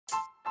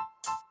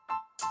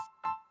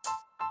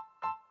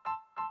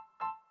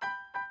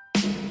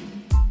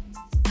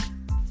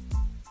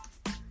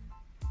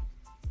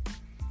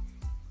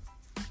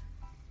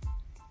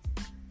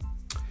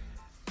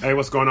Hey,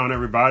 what's going on,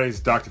 everybody? It's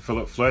Dr.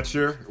 Philip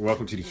Fletcher.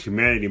 Welcome to the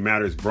Humanity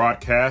Matters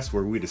broadcast,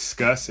 where we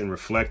discuss and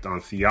reflect on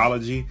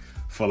theology,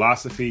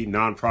 philosophy,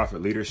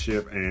 nonprofit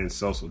leadership, and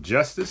social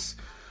justice,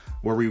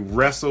 where we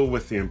wrestle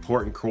with the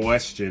important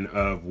question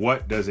of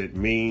what does it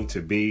mean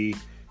to be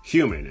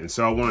human. And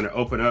so I wanted to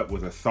open up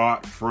with a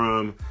thought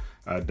from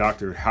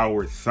Dr.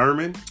 Howard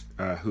Thurman,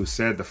 who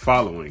said the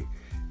following: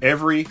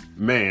 every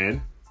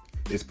man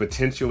is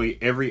potentially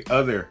every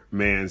other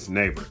man's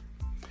neighbor.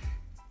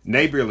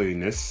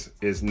 Neighborliness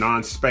is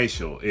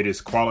non-spatial. It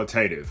is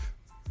qualitative.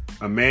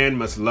 A man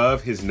must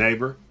love his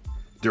neighbor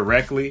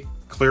directly,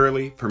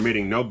 clearly,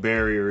 permitting no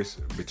barriers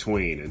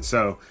between. And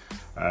so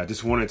I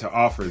just wanted to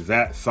offer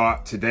that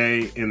thought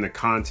today in the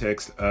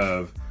context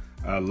of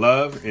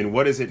love, and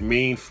what does it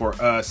mean for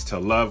us to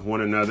love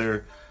one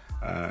another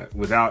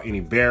without any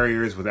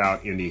barriers,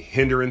 without any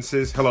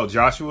hindrances. Hello,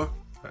 Joshua.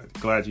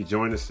 Glad you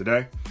joined us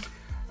today.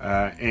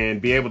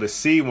 And be able to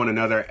see one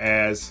another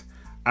as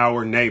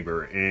our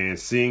neighbor, and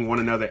seeing one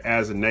another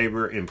as a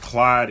neighbor,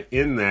 implied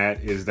in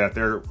that is that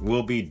there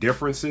will be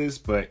differences,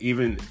 but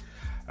even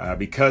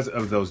because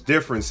of those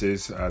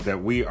differences,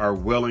 that we are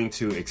willing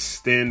to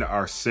extend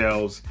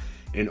ourselves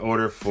in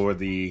order for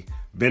the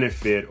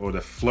benefit or the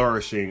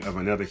flourishing of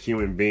another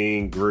human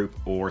being, group,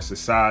 or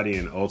society,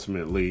 and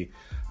ultimately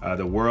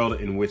the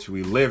world in which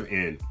we live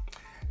in.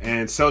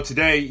 And so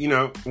today,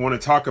 I want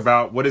to talk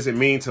about what does it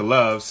mean to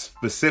love,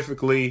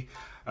 specifically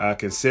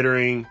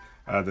considering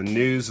the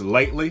news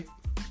lately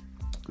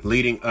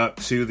leading up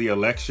to the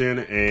election,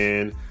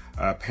 and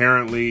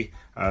apparently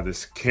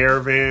this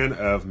caravan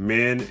of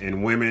men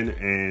and women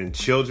and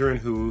children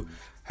who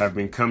have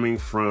been coming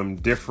from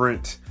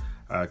different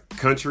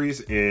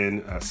countries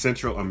in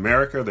Central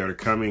America that are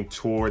coming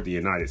toward the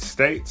United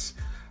States,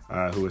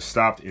 who have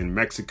stopped in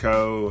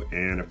Mexico,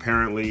 and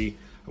apparently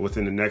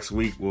within the next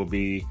week will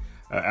be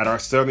at our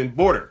southern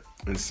border.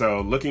 And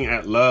so looking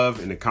at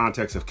love in the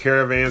context of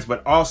caravans,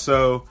 but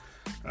also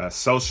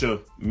social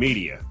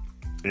media,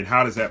 and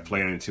how does that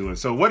play into it?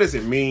 So what does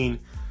it mean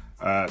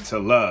to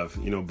love?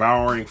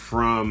 Borrowing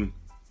from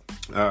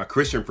a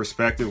Christian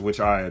perspective, which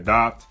I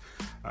adopt,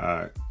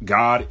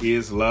 God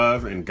is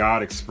love, and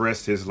God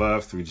expressed his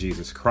love through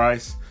Jesus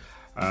Christ.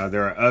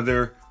 There are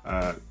other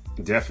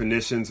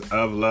definitions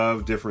of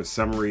love, different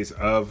summaries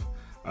of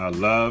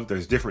love.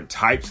 There's different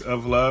types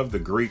of love. The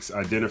Greeks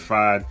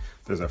identified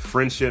there's a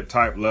friendship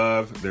type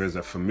love, there's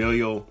a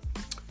familial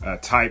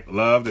type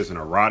love, there's an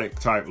erotic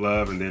type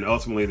love, and then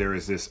ultimately there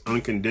is this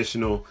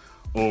unconditional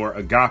or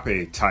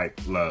agape type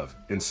love.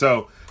 And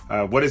so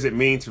what does it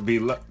mean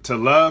to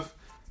love?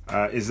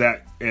 Is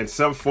that in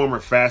some form or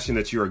fashion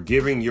that you are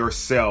giving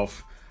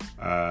yourself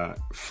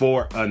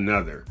for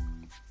another.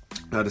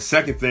 Now, the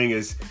second thing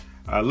is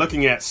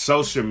looking at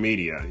social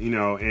media,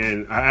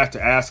 and I have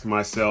to ask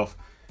myself,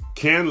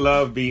 can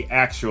love be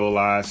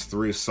actualized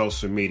through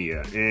social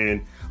media?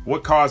 And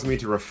what caused me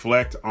to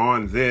reflect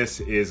on this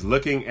is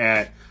looking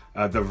at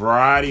the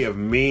variety of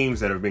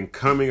memes that have been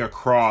coming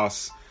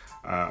across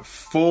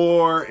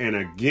for and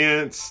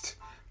against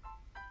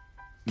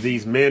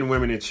these men,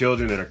 women, and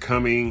children that are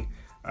coming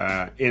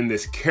in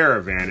this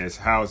caravan, is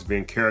how it's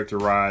been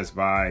characterized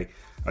by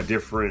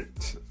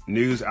different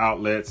news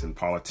outlets and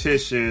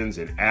politicians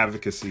and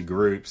advocacy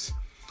groups.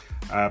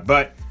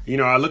 But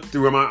I look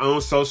through my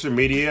own social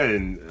media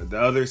and the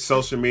other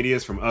social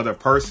medias from other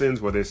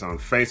persons, whether it's on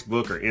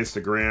Facebook or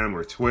Instagram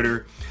or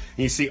Twitter.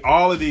 And you see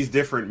all of these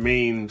different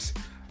memes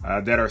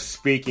that are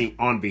speaking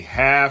on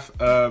behalf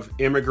of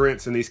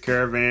immigrants in these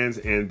caravans,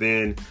 and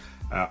then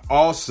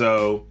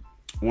also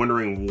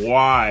wondering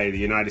why the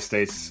United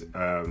States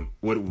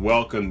would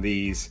welcome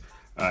these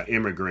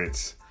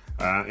immigrants.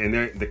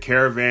 And the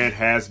caravan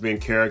has been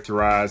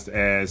characterized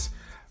as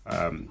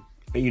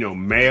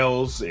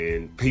males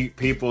and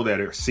people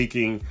that are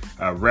seeking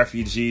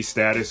refugee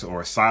status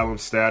or asylum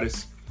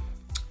status.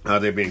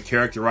 They've been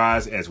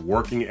characterized as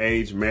working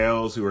age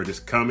males who are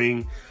just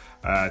coming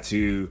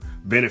to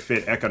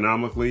benefit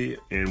economically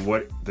in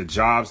what the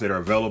jobs that are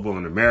available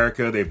in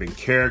America. They've been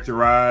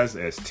characterized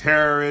as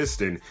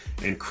terrorists and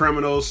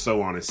criminals,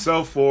 so on and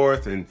so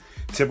forth. And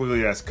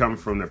typically that's come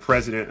from the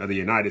president of the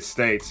United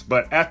States.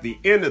 But at the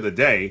end of the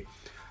day,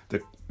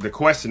 the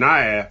question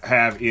I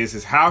have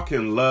is how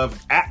can love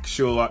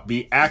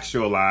be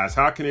actualized?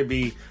 How can it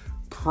be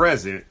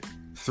present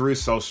through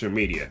social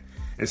media?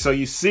 And so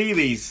you see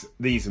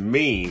these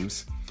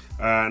memes,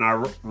 and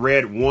I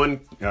read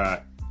one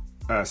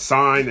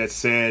sign that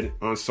said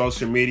on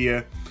social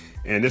media,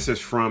 and this is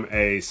from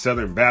a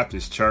Southern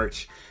Baptist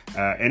church,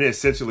 and it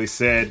essentially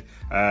said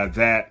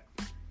that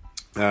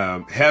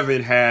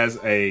heaven has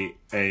a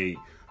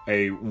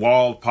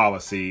walled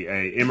policy,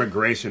 a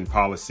immigration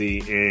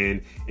policy,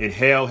 and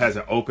hell has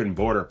an open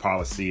border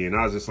policy. And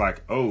I was just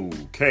like,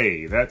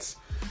 okay, that's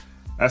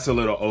a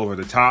little over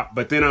the top.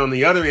 But then on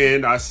the other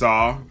end, I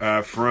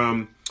saw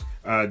from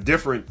a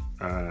different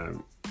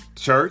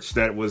church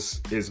that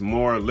is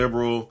more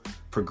liberal,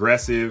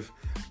 progressive,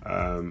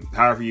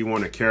 however you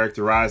want to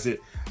characterize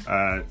it,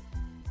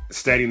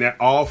 stating that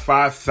all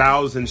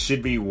 5,000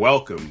 should be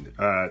welcomed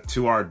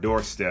to our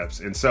doorsteps.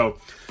 And so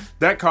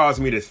that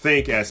caused me to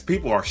think, as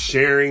people are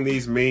sharing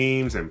these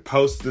memes and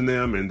posting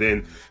them, and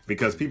then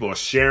because people are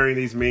sharing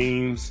these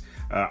memes,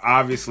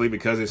 obviously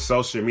because it's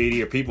social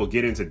media, people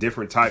get into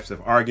different types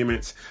of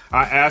arguments.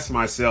 I asked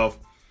myself,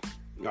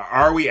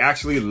 are we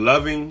actually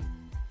loving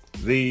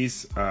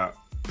these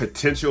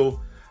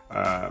potential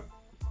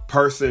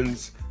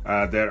persons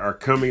that are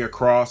coming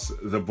across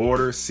the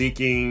border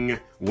seeking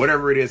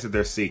whatever it is that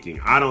they're seeking?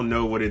 I don't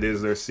know what it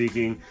is they're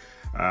seeking.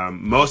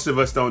 Most of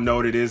us don't know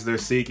what it is they're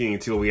seeking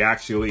until we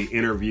actually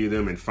interview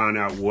them and find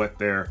out what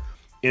their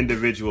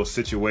individual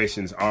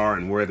situations are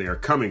and where they are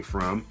coming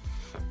from.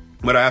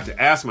 But I have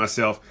to ask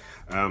myself,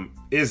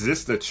 is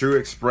this the true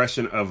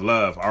expression of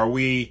love? Are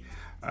we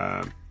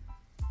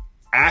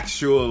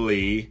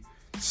actually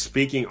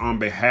speaking on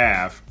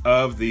behalf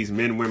of these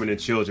men, women, and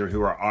children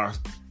who are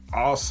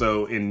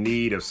also in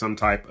need of some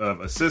type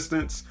of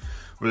assistance,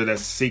 whether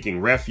that's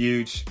seeking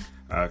refuge,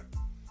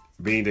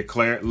 being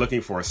declared,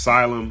 looking for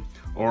asylum,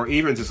 or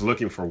even just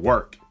looking for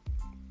work?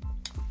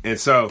 And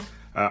so,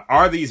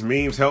 are these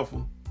memes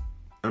helpful?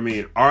 I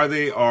mean, are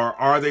they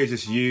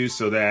just used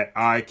so that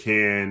I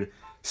can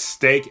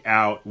stake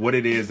out what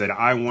it is that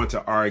I want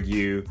to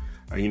argue,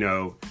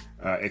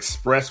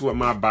 express what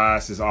my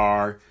biases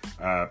are,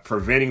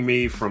 preventing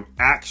me from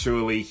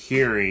actually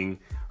hearing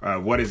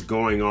what is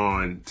going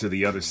on to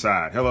the other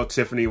side? Hello,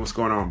 Tiffany. What's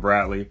going on,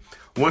 Bradley?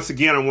 Once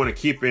again, I want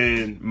to keep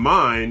in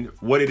mind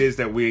what it is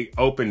that we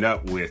opened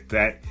up with,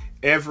 that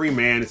every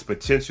man is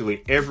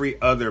potentially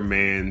every other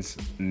man's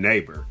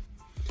neighbor.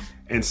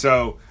 And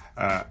so,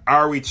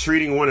 are we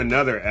treating one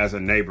another as a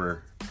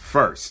neighbor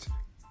first?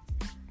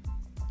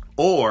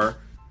 Or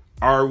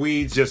are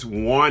we just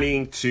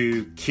wanting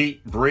to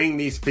bring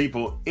these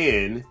people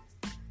in,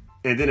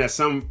 and then at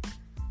some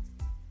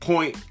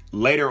point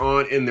later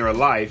on in their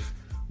life,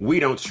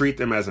 we don't treat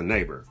them as a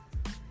neighbor?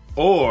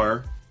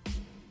 Or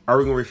are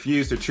we going to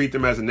refuse to treat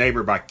them as a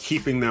neighbor by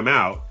keeping them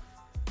out,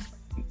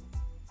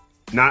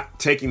 not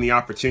taking the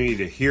opportunity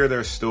to hear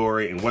their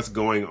story and what's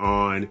going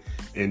on,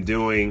 and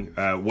doing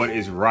what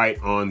is right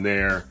on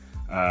their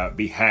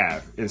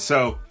behalf? And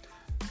so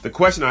the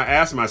question I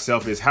ask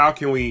myself is, how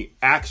can we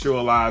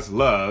actualize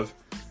love?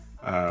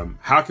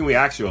 How can we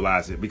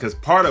actualize it? Because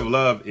part of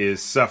love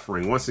is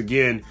suffering. Once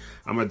again,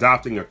 I'm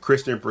adopting a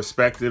Christian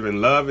perspective,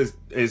 and love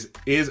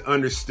is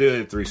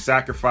understood through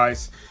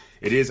sacrifice.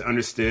 It is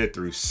understood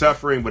through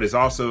suffering, but it's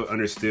also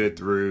understood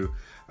through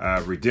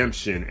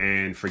redemption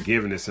and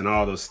forgiveness and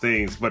all those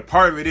things. But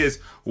part of it is,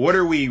 what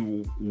are we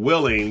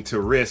willing to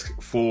risk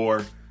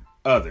for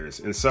others?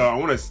 And so I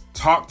want to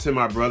talk to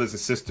my brothers and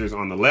sisters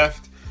on the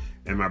left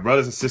and my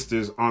brothers and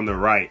sisters on the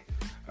right.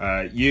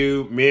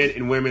 You men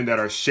and women that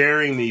are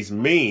sharing these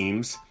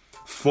memes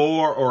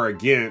for or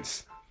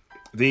against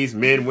these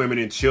men, women,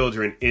 and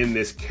children in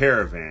this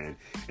caravan.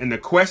 And the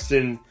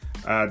question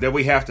that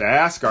we have to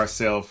ask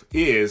ourselves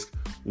is,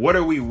 what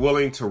are we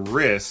willing to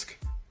risk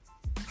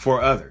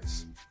for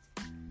others?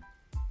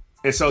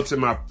 And so to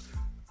my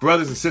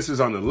brothers and sisters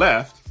on the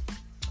left,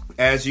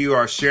 as you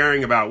are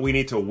sharing about we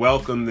need to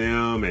welcome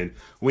them and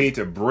we need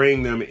to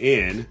bring them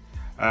in,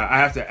 I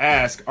have to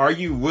ask, are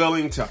you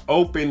willing to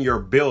open your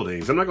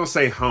buildings? I'm not going to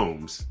say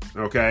homes,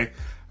 okay?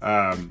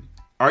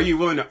 Are you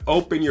willing to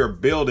open your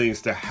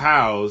buildings to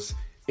house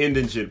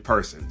indigent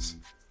persons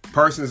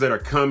that are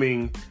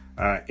coming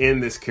in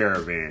this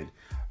caravan?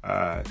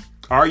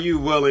 Are you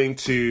willing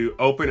to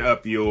open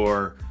up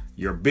your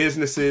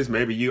businesses?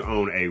 Maybe you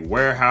own a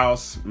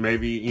warehouse.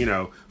 Maybe,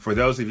 for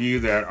those of you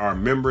that are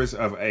members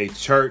of a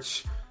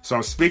church. So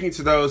I'm speaking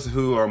to those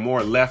who are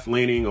more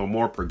left-leaning or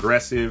more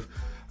progressive,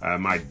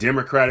 my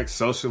democratic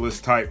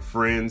socialist type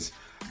friends.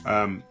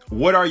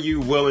 What are you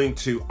willing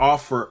to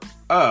offer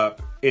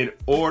up in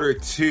order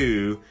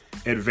to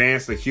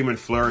advance the human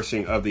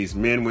flourishing of these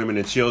men, women,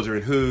 and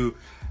children who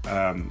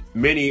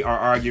many are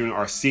arguing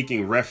are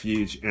seeking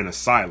refuge and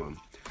asylum?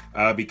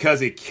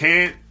 Because it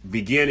can't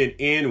begin and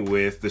end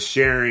with the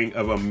sharing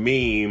of a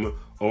meme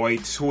or a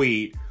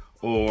tweet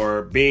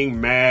or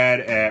being mad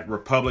at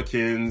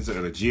Republicans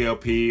or the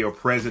GOP or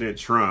President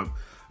Trump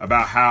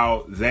about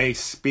how they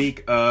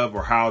speak of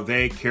or how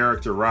they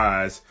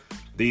characterize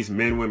these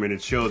men, women,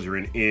 and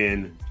children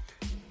in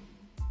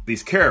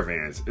these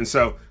caravans. And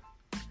so,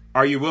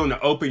 are you willing to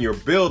open your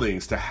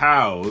buildings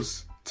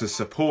to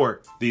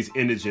support these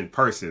indigent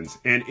persons?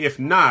 And if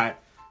not,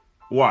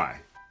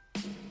 why?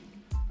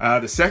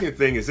 The second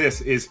thing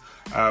is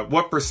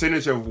what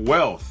percentage of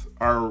wealth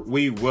are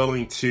we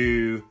willing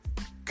to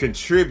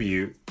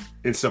contribute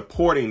in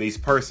supporting these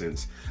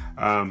persons?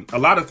 A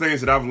lot of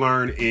things that I've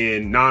learned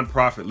in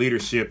nonprofit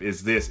leadership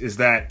is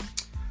that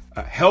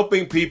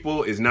helping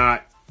people is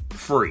not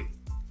free.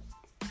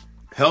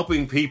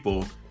 Helping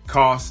people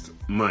costs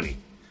money.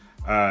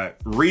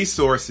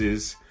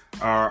 Resources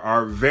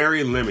are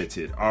very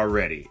limited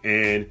already.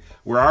 And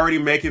we're already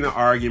making the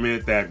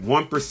argument that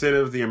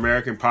 1% of the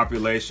American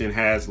population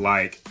has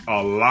like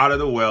a lot of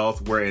the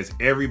wealth, whereas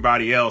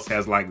everybody else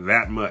has like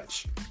that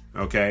much.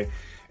 Okay.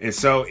 And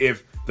so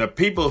if the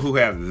people who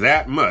have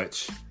that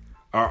much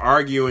are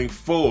arguing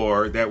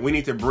for that we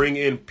need to bring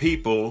in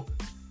people,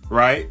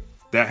 right,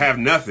 that have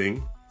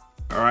nothing,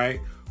 all right?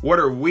 What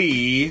are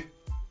we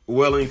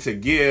willing to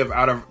give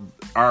out of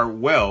our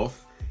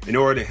wealth in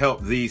order to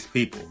help these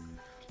people?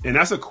 And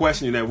that's a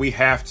question that we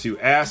have to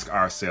ask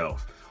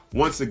ourselves.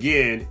 Once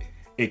again,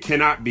 it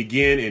cannot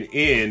begin and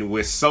end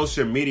with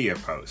social media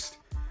posts.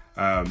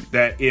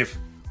 That if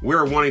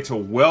we're wanting to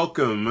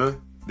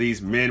welcome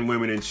these men,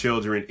 women, and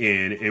children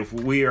in, and if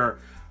we are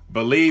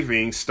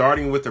believing,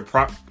 starting with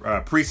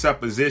the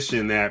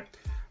presupposition that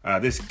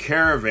this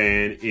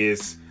caravan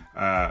is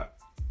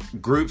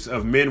groups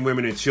of men,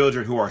 women, and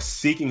children who are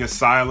seeking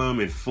asylum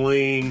and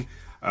fleeing,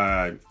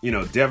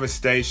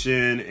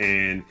 devastation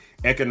and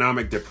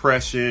economic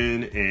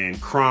depression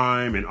and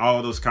crime and all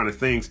of those kind of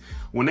things.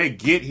 When they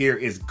get here,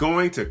 it's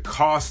going to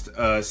cost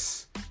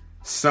us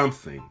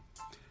something.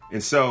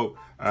 And so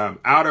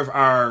out of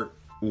our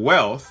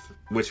wealth,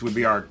 which would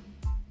be our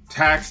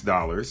tax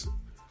dollars,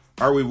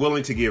 are we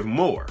willing to give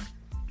more?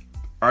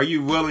 Are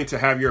you willing to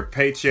have your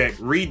paycheck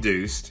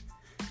reduced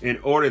in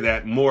order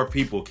that more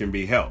people can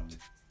be helped?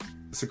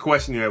 It's a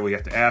question that we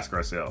have to ask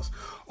ourselves.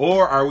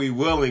 Or are we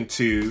willing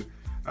to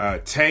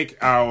take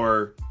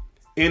our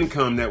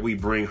income that we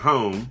bring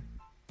home,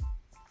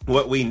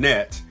 what we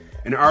net,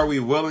 and are we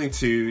willing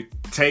to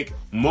take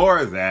more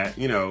of that,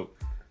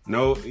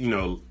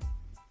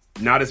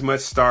 not as much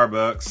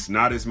Starbucks,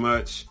 not as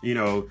much,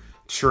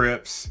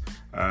 trips,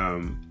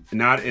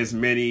 not as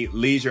many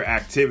leisure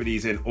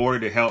activities in order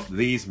to help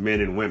these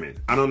men and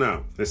women? I don't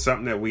know. There's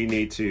something that we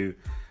need to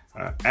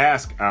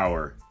ask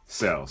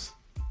ourselves.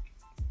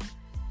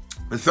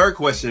 The third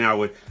question I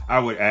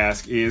would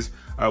ask is,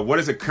 what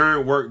is the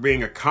current work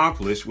being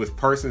accomplished with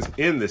persons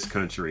in this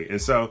country? And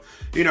so,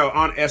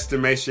 on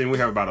estimation, we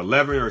have about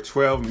 11 or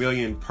 12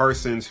 million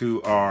persons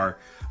who are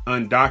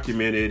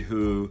undocumented,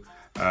 who,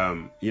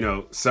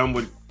 some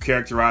would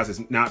characterize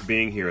as not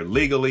being here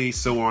legally,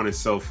 so on and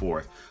so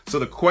forth. So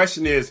the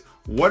question is,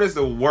 what is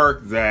the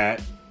work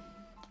that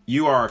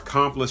you are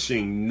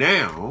accomplishing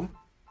now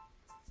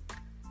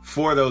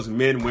for those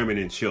men, women,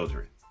 and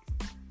children?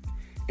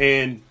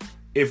 And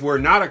if we're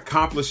not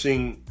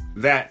accomplishing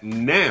that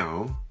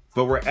now,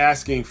 but we're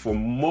asking for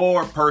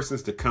more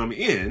persons to come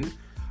in,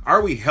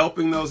 are we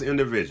helping those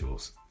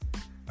individuals?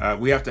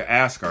 We have to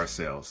ask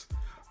ourselves,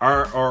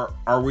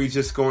 are we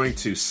just going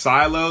to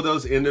silo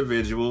those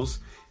individuals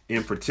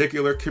in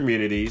particular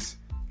communities,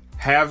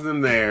 have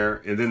them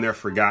there, and then they're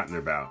forgotten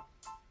about?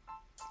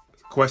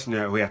 It's a question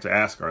that we have to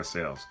ask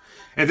ourselves.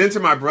 And then to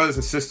my brothers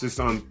and sisters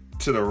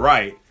to the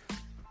right,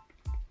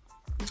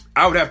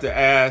 I would have to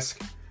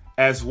ask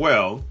as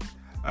well,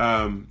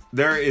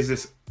 there is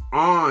this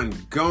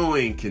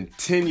ongoing,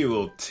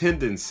 continual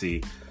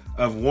tendency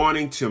of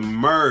wanting to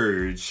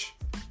merge,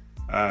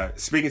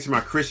 speaking to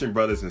my Christian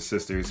brothers and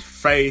sisters,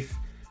 faith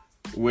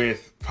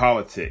with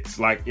politics.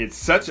 Like, it's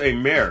such a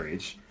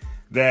marriage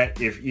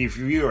that if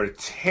you were to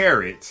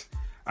tear it,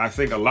 I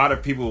think a lot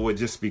of people would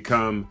just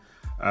become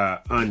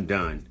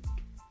undone.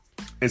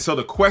 And so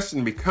the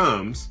question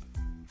becomes,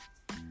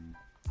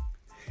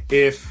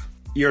 if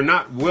you're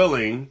not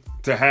willing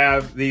to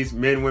have these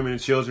men, women,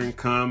 and children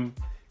come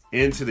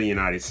into the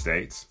United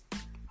States,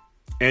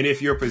 and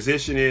if your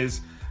position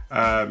is,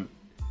 a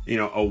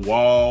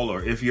wall,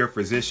 or if your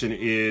position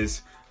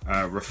is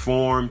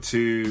reform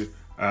to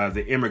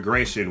the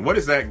immigration, what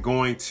is that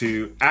going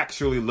to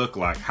actually look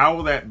like? How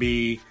will that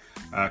be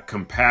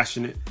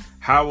compassionate?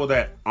 How will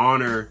that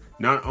honor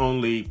not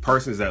only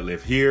persons that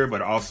live here,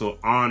 but also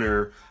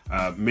honor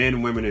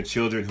men, women, and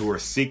children who are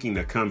seeking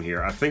to come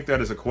here? I think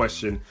that is a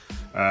question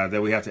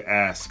that we have to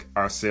ask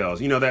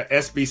ourselves. That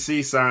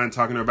SBC sign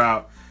talking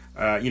about,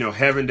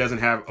 heaven doesn't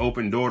have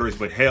open doors,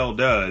 but hell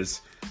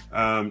does.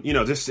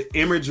 Just the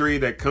imagery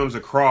that comes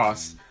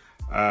across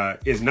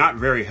is not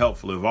very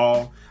helpful at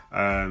all.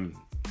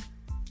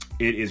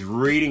 It is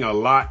reading a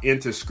lot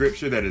into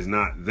scripture that is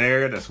not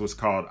there. That's what's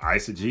called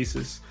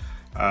eisegesis,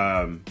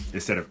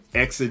 instead of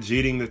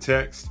exegeting the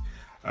text.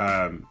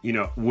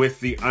 With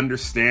the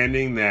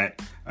understanding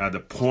that the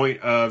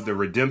point of the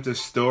redemptive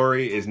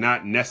story is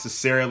not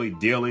necessarily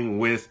dealing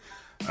with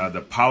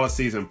the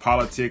policies and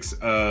politics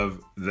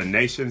of the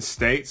nation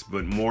states,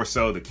 but more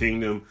so the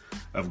kingdom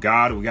of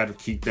God. We got to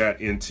keep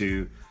that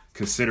into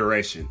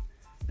consideration.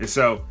 And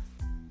so,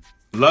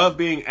 love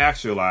being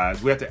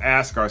actualized, we have to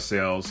ask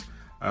ourselves,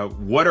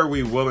 what are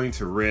we willing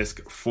to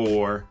risk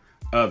for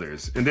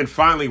others? And then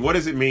finally, what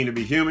does it mean to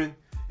be human?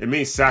 It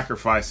means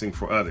sacrificing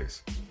for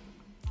others.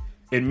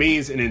 It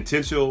means an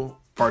intentional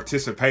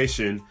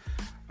participation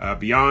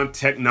beyond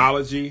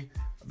technology,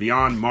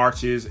 beyond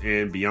marches,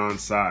 and beyond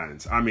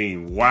signs. I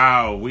mean,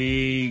 wow,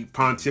 we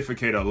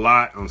pontificate a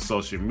lot on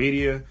social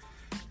media.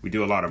 We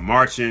do a lot of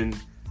marching,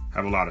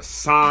 have a lot of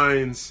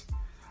signs.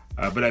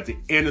 But at the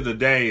end of the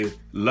day,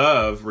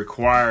 love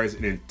requires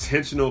an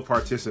intentional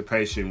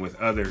participation with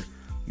other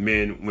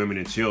men, women,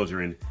 and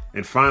children.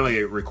 And finally,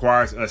 it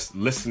requires us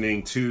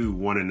listening to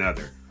one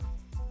another.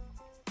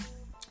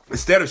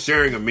 Instead of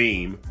sharing a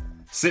meme,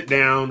 sit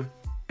down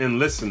and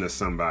listen to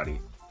somebody.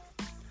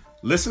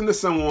 Listen to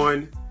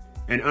someone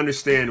and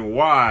understand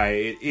why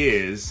it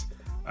is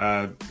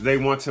they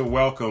want to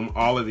welcome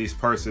all of these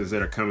persons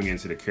that are coming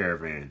into the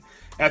caravan.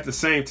 At the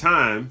same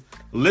time,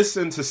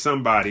 listen to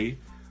somebody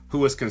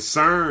who is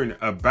concerned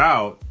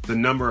about the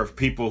number of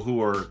people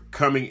who are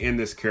coming in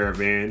this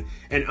caravan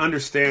and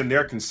understand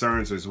their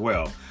concerns as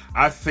well.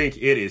 I think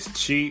it is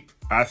cheap.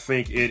 I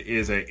think it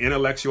is an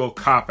intellectual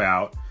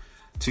cop-out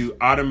to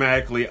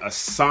automatically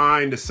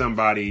assign to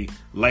somebody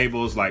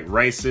labels like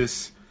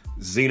racist,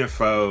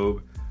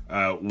 xenophobe,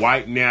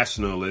 white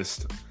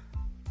nationalist,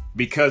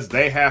 because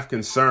they have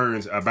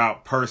concerns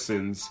about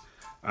persons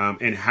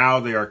and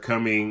how they are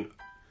coming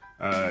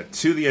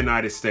to the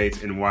United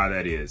States and why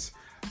that is.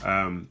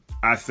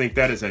 I think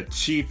that is a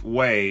cheap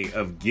way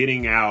of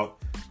getting out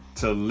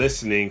to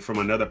listening from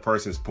another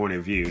person's point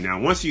of view. Now,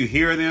 once you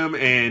hear them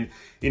and,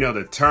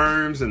 the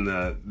terms and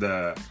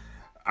the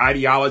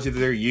ideology that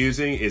they're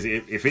using is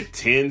if it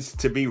tends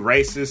to be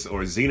racist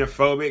or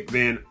xenophobic,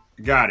 then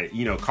got it.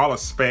 Call a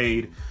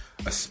spade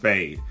a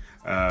spade.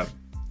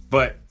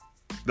 But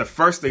the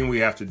first thing we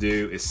have to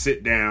do is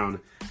sit down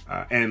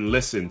and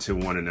listen to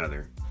one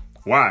another.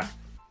 Why?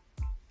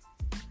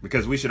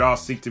 Because we should all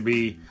seek to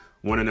be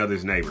one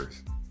another's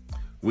neighbors.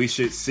 We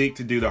should seek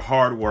to do the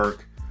hard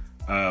work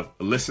of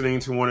listening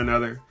to one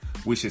another.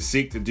 We should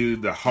seek to do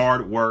the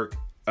hard work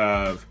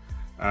of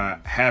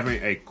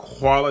having a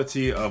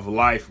quality of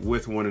life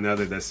with one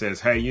another that says,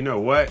 hey, you know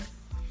what?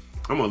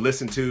 I'm going to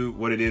listen to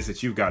what it is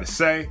that you've got to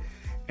say,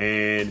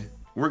 and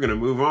we're going to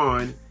move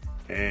on.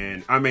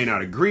 And I may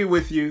not agree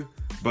with you,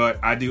 but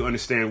I do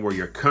understand where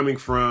you're coming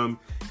from,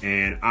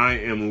 and I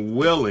am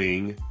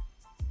willing,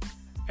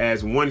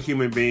 as one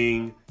human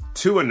being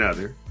to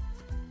another,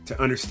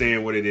 to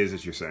understand what it is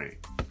that you're saying.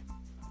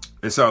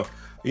 And so,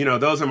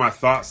 those are my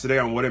thoughts today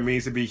on what it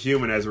means to be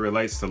human as it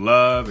relates to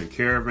love and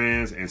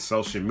caravans and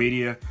social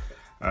media.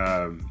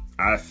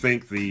 I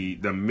think the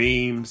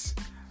memes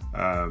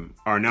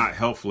are not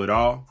helpful at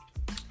all.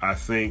 I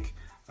think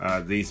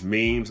these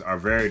memes are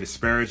very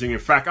disparaging. In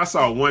fact, I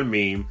saw one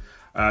meme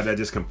that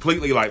just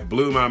completely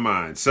blew my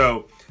mind.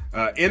 So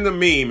in the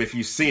meme, if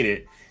you've seen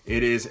it,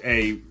 it is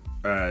a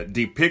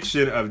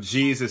depiction of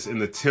Jesus in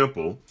the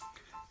temple,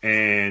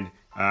 and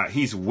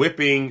he's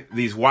whipping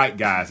these white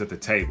guys at the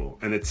table.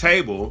 And the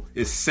table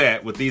is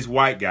set with these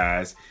white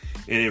guys.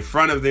 And in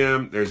front of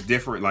them, there's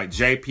different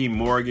JP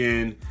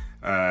Morgan,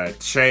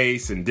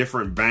 Chase, and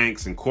different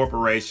banks and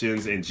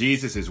corporations. And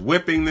Jesus is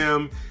whipping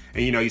them.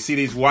 And, you see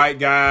these white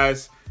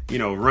guys,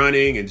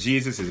 running, and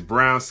Jesus is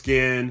brown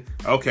skinned.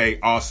 Okay,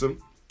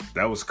 awesome.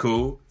 That was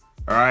cool.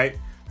 All right.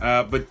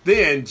 But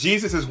then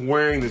Jesus is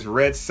wearing this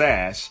red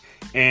sash,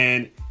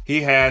 and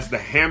he has the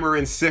hammer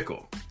and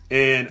sickle.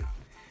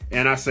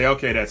 And I say,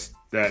 okay,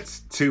 that's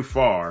too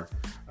far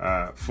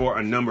for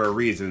a number of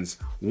reasons.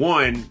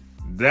 One,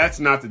 that's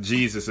not the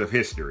Jesus of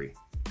history.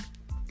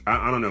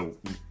 I don't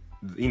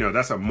know.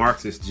 That's a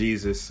Marxist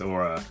Jesus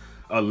or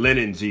a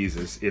Lenin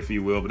Jesus, if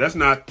you will. But that's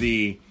not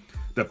the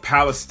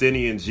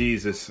Palestinian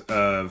Jesus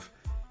of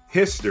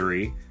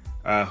history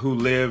who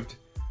lived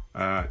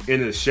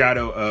in the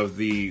shadow of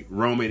the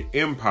Roman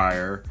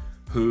Empire,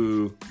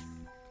 who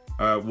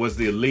was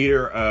the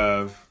leader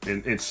of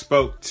and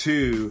spoke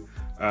to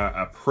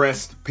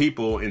oppressed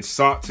people and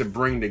sought to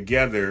bring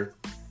together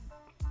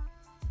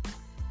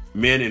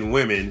men and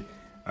women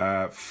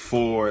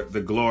for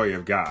the glory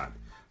of God.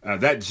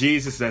 That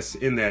Jesus that's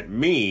in that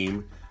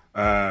meme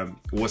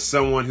was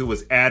someone who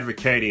was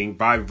advocating,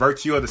 by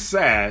virtue of the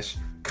sash,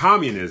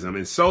 communism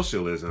and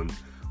socialism,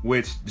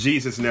 which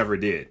Jesus never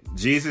did.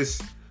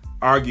 Jesus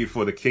argued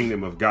for the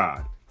kingdom of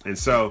God. And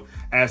so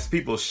as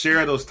people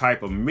share those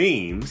type of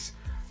memes,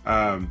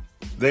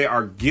 they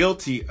are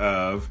guilty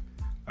of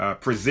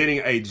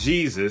presenting a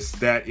Jesus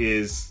that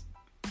is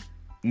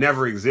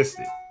never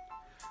existed.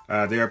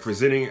 They are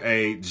presenting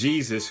a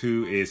Jesus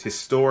who is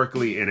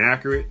historically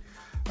inaccurate.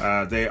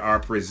 They are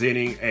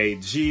presenting a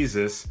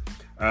Jesus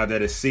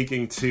that is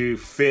seeking to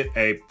fit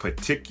a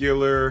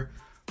particular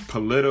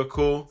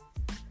political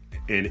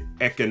and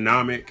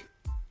economic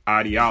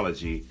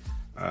ideology.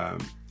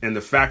 And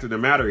the fact of the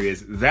matter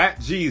is that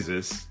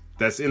Jesus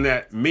that's in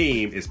that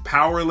meme is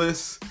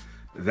powerless.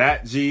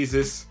 That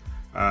Jesus,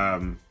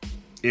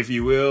 if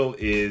you will,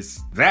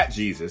 is that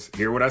Jesus.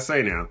 Hear what I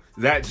say now.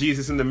 That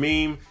Jesus in the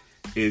meme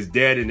is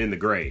dead and in the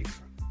grave.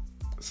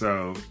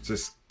 So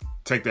just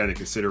take that into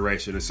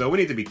consideration. And so we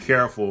need to be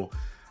careful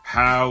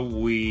how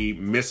we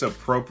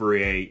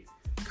misappropriate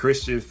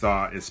Christian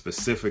thought, and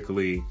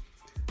specifically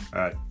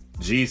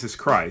Jesus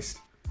Christ,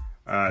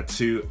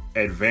 to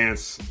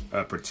advance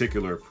a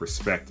particular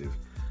perspective.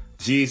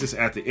 Jesus,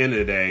 at the end of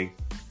the day,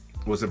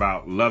 was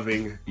about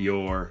loving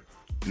your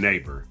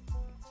neighbor.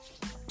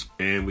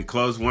 And we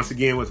close once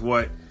again with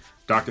what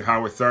Dr.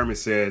 Howard Thurman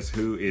says,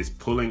 who is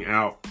pulling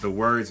out the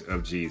words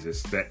of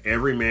Jesus, that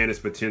every man is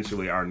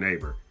potentially our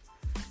neighbor.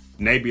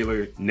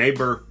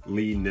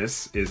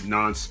 Neighborliness is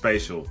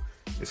non-spatial.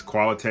 It's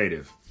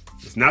qualitative.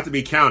 It's not to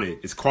be counted.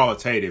 It's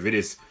qualitative.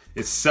 It's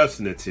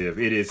substantive.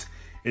 It is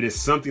It is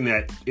something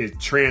that it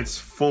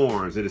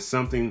transforms. It is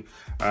something,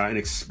 an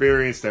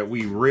experience that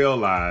we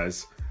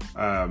realize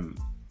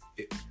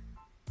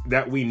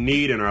that we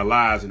need in our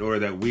lives in order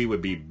that we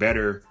would be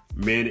better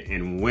men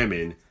and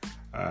women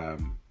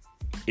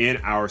in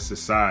our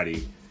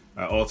society,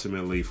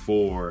 ultimately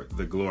for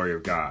the glory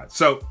of God.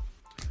 So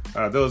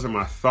those are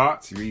my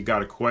thoughts. If you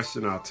got a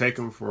question, I'll take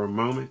them for a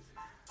moment.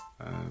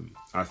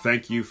 I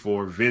thank you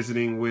for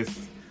visiting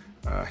with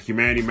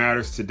Humanity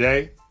Matters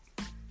today.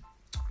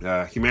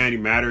 Humanity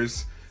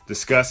Matters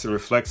discusses and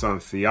reflects on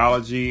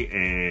theology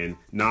and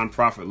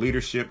nonprofit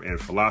leadership and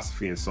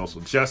philosophy and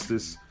social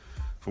justice.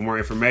 For more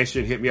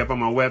information, hit me up on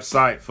my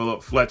website,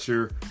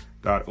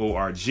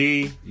 philipfletcher.org.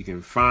 You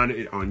can find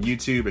it on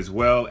YouTube as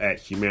well at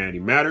Humanity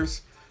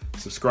Matters.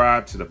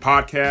 Subscribe to the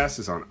podcast.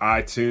 It's on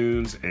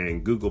iTunes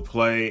and Google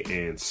Play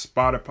and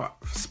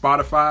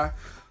Spotify.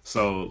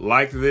 So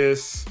like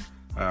this,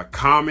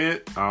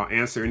 comment. I'll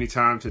answer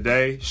anytime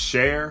today.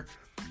 Share.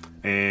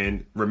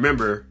 And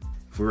remember,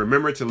 if we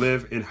remember to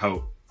live in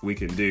hope, we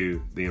can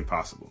do the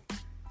impossible.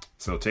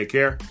 So take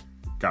care.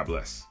 God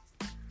bless.